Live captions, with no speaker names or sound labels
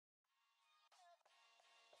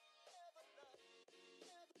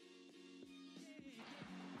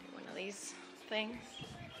things.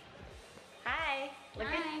 Hi. Look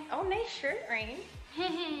at, oh, nice shirt, Rain.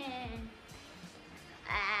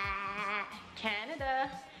 Canada.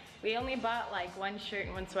 We only bought like one shirt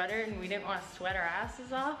and one sweater, and we didn't want to sweat our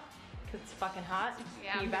asses off because it's fucking hot.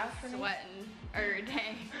 Yeah, I'm sweating every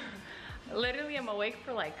day. Literally, I'm awake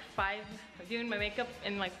for like doing my makeup,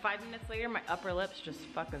 and like 5 minutes later, my upper lip's just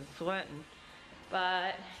fucking sweating.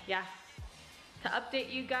 But yeah, to update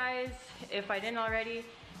you guys, if I didn't already,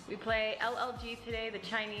 we play LLG today, the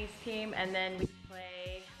Chinese team, and then we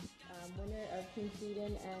play winner of Team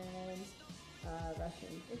Sweden and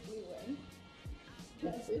Russian. If we win.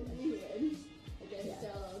 That's if we win against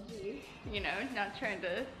LLG. You know, not trying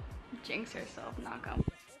to jinx herself, knock on.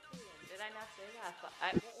 Did I not say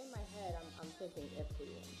that? In my head, I'm thinking if we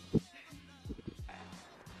win.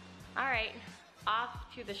 Alright,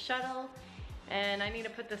 off to the shuttle. And I need to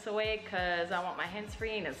put this away because I want my hands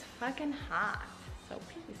free and it's fucking hot. So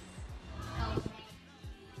peace.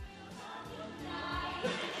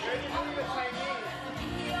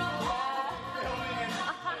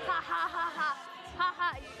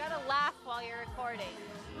 Haha, you gotta laugh while you're recording.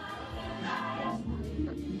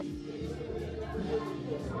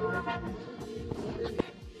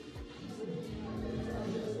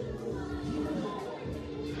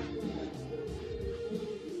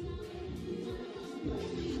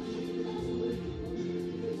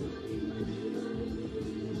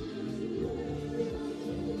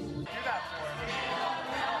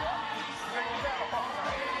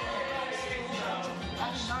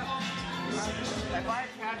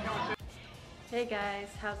 Hey guys,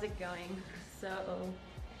 how's it going? So,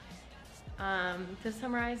 to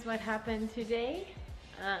summarize what happened today,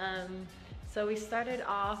 so we started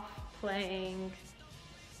off playing,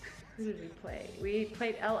 who did we play? We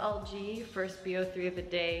played LLG, first BO3 of the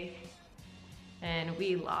day, and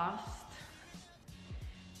we lost.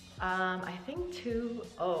 I think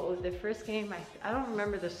 2-0. The first game, I don't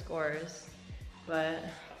remember the scores, but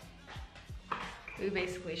we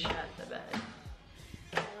basically shut the bed.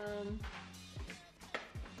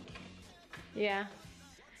 Yeah,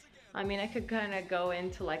 I mean, I could kind of go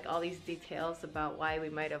into like all these details about why we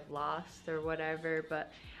might have lost or whatever,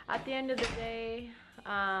 but at the end of the day,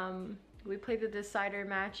 we played the decider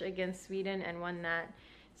match against Sweden and won that.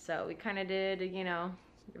 So we kind of did, you know,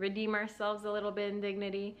 redeem ourselves a little bit in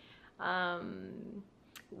dignity.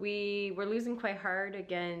 We were losing quite hard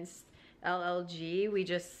against LLG.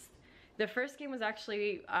 The first game was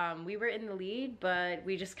actually, we were in the lead, but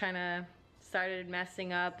we just kind of started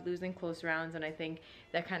messing up, losing close rounds, and I think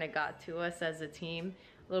that kind of got to us as a team.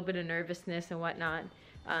 A little bit of nervousness and whatnot.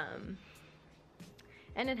 And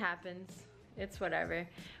it happens. It's whatever.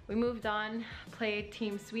 We moved on, played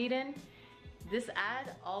Team Sweden. This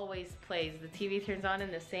ad always plays. The TV turns on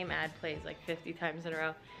and the same ad plays like 50 times in a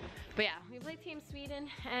row. But yeah, we played Team Sweden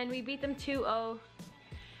and we beat them 2-0.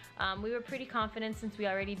 We were pretty confident since we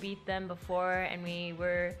already beat them before, and we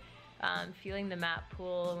were feeling the map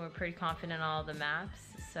pool, and we're pretty confident in all the maps.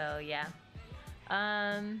 So yeah.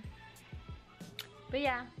 But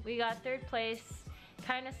yeah, we got third place.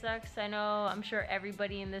 Kind of sucks. I know, I'm sure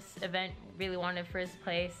everybody in this event really wanted first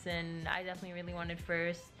place, and I definitely really wanted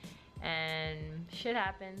first. And shit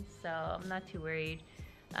happens, so I'm not too worried.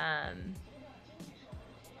 But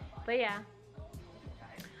yeah,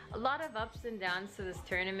 a lot of ups and downs to this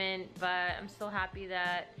tournament, but I'm still happy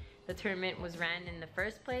that the tournament was ran in the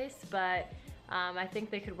first place. But I think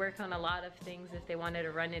they could work on a lot of things if they wanted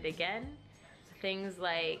to run it again. Things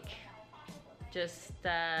like just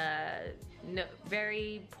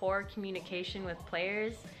very poor communication with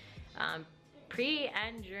players pre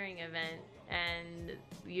and during event, and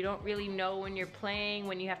you don't really know when you're playing,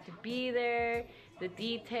 when you have to be there, the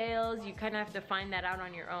details. You kind of have to find that out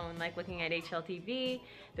on your own, like looking at HLTV.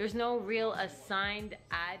 There's no real assigned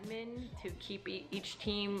admin to keep each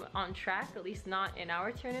team on track, at least not in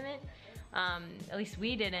our tournament. At least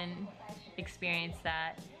we didn't experience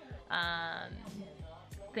that.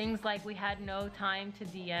 Things like we had no time to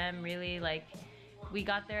DM, really. Like, we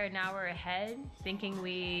got there an hour ahead thinking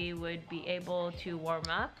we would be able to warm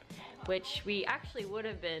up, which we actually would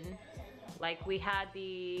have been. Like, we had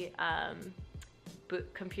the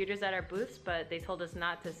computers at our booths, but they told us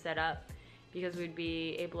not to set up because we'd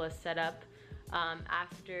be able to set up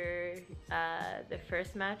after the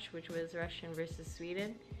first match, which was Russian versus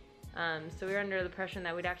Sweden. So we were under the impression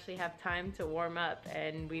that we'd actually have time to warm up,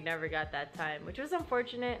 and we never got that time, which was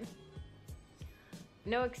unfortunate.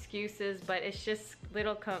 No excuses, but it's just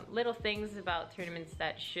little things about tournaments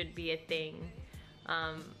that should be a thing.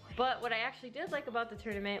 But what I actually did like about the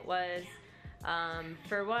tournament was,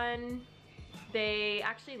 for one, they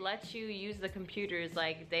actually let you use the computers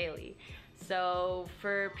like daily. So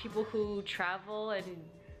for people who travel and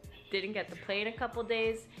didn't get to play in a couple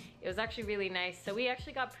days, it was actually really nice. So we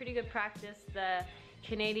actually got pretty good practice. The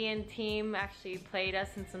Canadian team actually played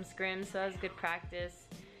us in some scrims, so that was good practice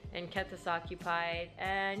and kept us occupied.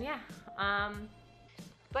 And yeah,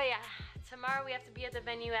 but yeah, tomorrow we have to be at the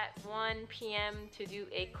venue at 1 p.m. to do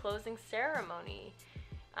a closing ceremony.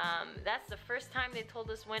 That's the first time they told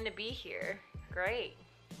us when to be here. Great.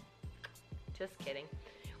 Just kidding.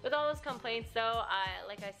 With all those complaints though,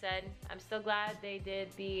 like I said, I'm still glad they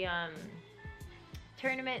did the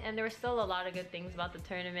tournament, and there were still a lot of good things about the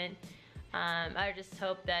tournament. I just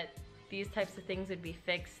hope that these types of things would be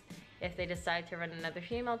fixed if they decide to run another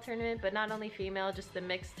female tournament, but not only female, just the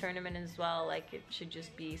mixed tournament as well. Like, it should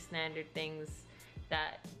just be standard things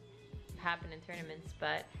that happen in tournaments.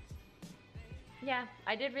 But yeah,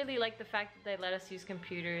 I did really like the fact that they let us use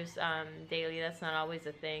computers daily. That's not always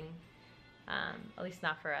a thing, at least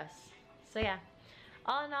not for us. So yeah,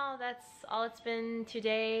 all in all, that's all it's been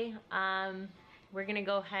today. We're gonna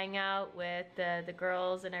go hang out with the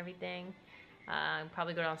girls and everything.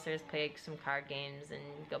 Probably go downstairs, play some card games, and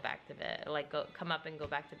go back to bed. Like, come up and go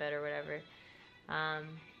back to bed or whatever.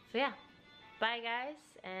 So yeah, bye guys,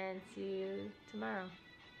 and see you tomorrow.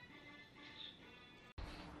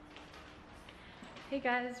 Hey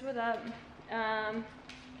guys, what up?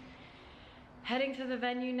 Heading to the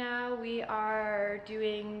venue now. We are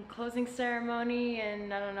doing closing ceremony,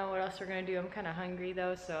 and I don't know what else we're gonna do. I'm kind of hungry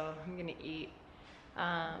though, so I'm gonna eat.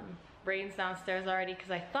 Brain's downstairs already because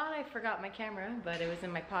I thought I forgot my camera, but it was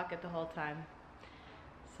in my pocket the whole time.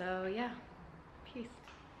 So yeah, peace.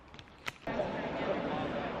 At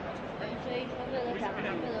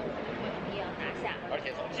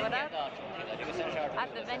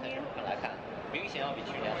the venue. 明显要比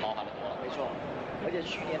去年豪华的多了。没错，而且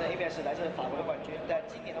去年呢，因为是来自法国的冠军，但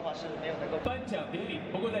今年的话是没有能够颁奖典礼。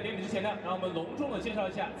不过在典礼之前呢，让我们隆重的介绍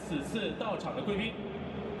一下此次到场的贵宾。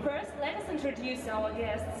First, let us introduce our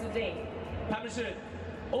guests today. 他们是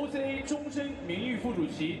OCA 终身名誉副主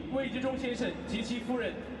席魏志忠先生及其夫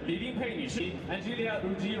人李令佩女士 Angela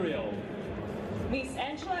Ruggiero。 Miss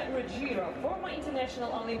Angela Ruggiero, former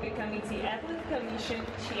International Olympic Committee Athlete Commission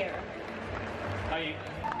Chair. 欢迎。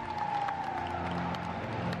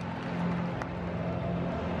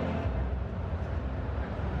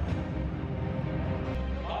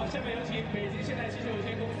 下面有请北京现代汽车有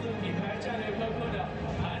限公司品牌战略科科长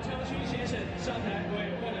韩昌勋先生上台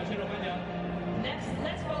为获奖选手颁奖。Next,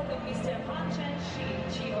 let's welcome Mr. Han Changxi,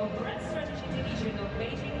 Chief of Brand Strategy Division of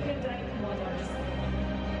Beijing Hyundai Motors.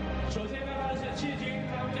 首先颁发的是季军，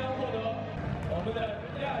他们将获得我们的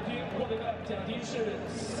亚军获得的奖金是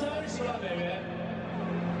30万美元。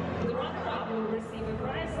The runner-up will receive a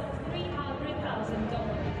prize of $300,000.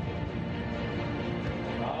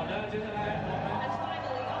 好的，接下来我们。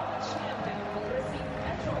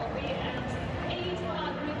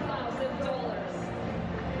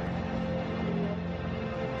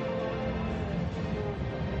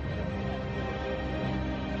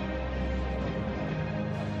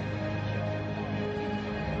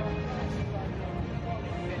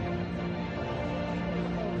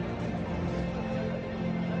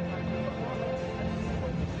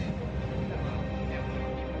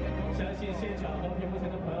 现场和屏幕前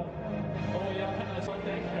的朋友，我也要看到双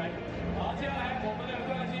tay right。好，接下来我们的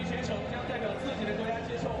冠军选手将代表自己的国家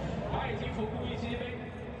接受马尔金服故意积杯。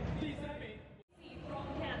第3名。From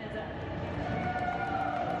Canada.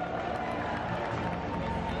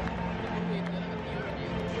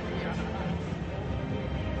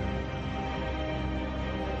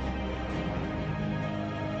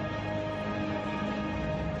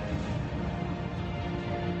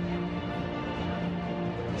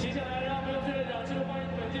 接下来。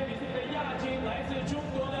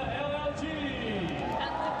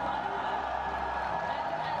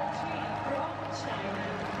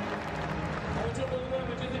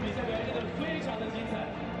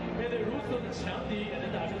 强敌也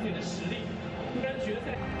能打出自己的实力，突然决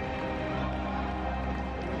赛。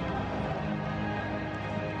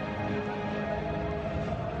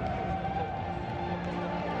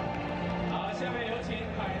好，下面有请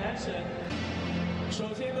海南省。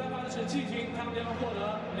首先颁发的是季军，他们将获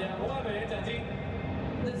得2万美元奖金。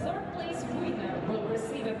The third place winner will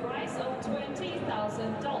receive a prize of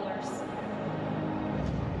 $20,000.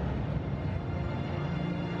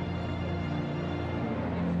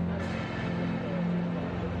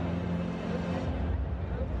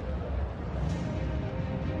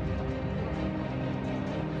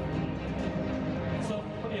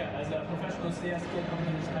 CSGO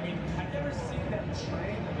companies. I mean, I've never seen them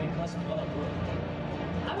train in Barcelona.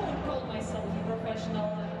 I won't call myself a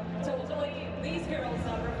professional. Totally, these girls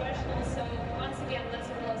are professionals, so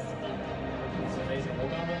了一下。我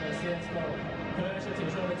刚问了 CS 回来是解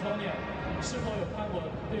说的 Tony 是否有看过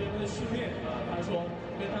队员们的训练啊？他说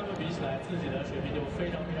跟他们比起来，自己的水平就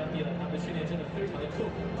非常非常低了，他们的训练真的非常的刻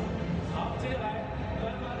苦。好，接下来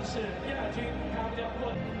颁发的是亚军，他们将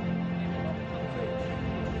获。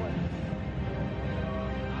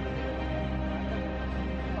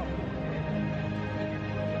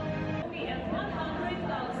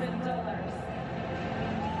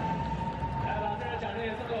来，把这个奖励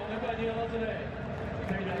也送给我们的冠军欧斯队，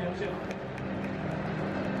非常优秀。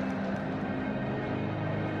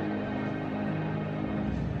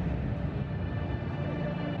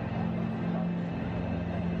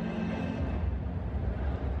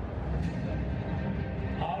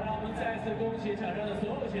好，让我们再次恭喜场上的所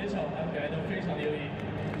有选手，他们表现都非常的优异。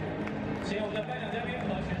请我们的颁奖嘉宾和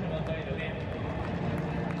选手们合影留念。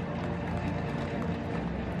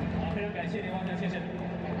好，非常感谢林光强先生。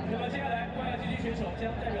那么接下来，冠亚季军选手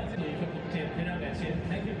将代表自己一份贡献，非常感谢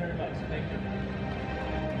 ，Thank you very much, Thank you。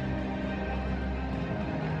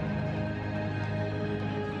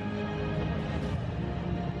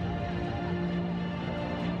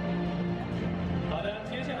好的，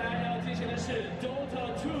接下来要进行的是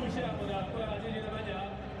Dota 2项目的冠亚季军的颁奖。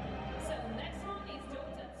So next one is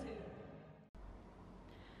Dota 2.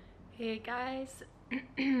 Hey guys,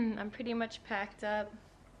 I'm pretty much packed up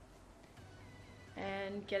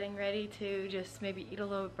and getting ready to just maybe eat a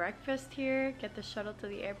little breakfast here, get the shuttle to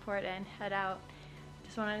the airport and head out.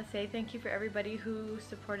 Just wanted to say thank you for everybody who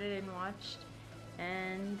supported and watched,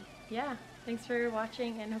 and yeah, thanks for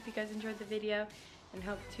watching and hope you guys enjoyed the video and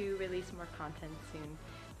hope to release more content soon.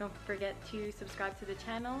 Don't forget to subscribe to the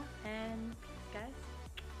channel, and peace guys.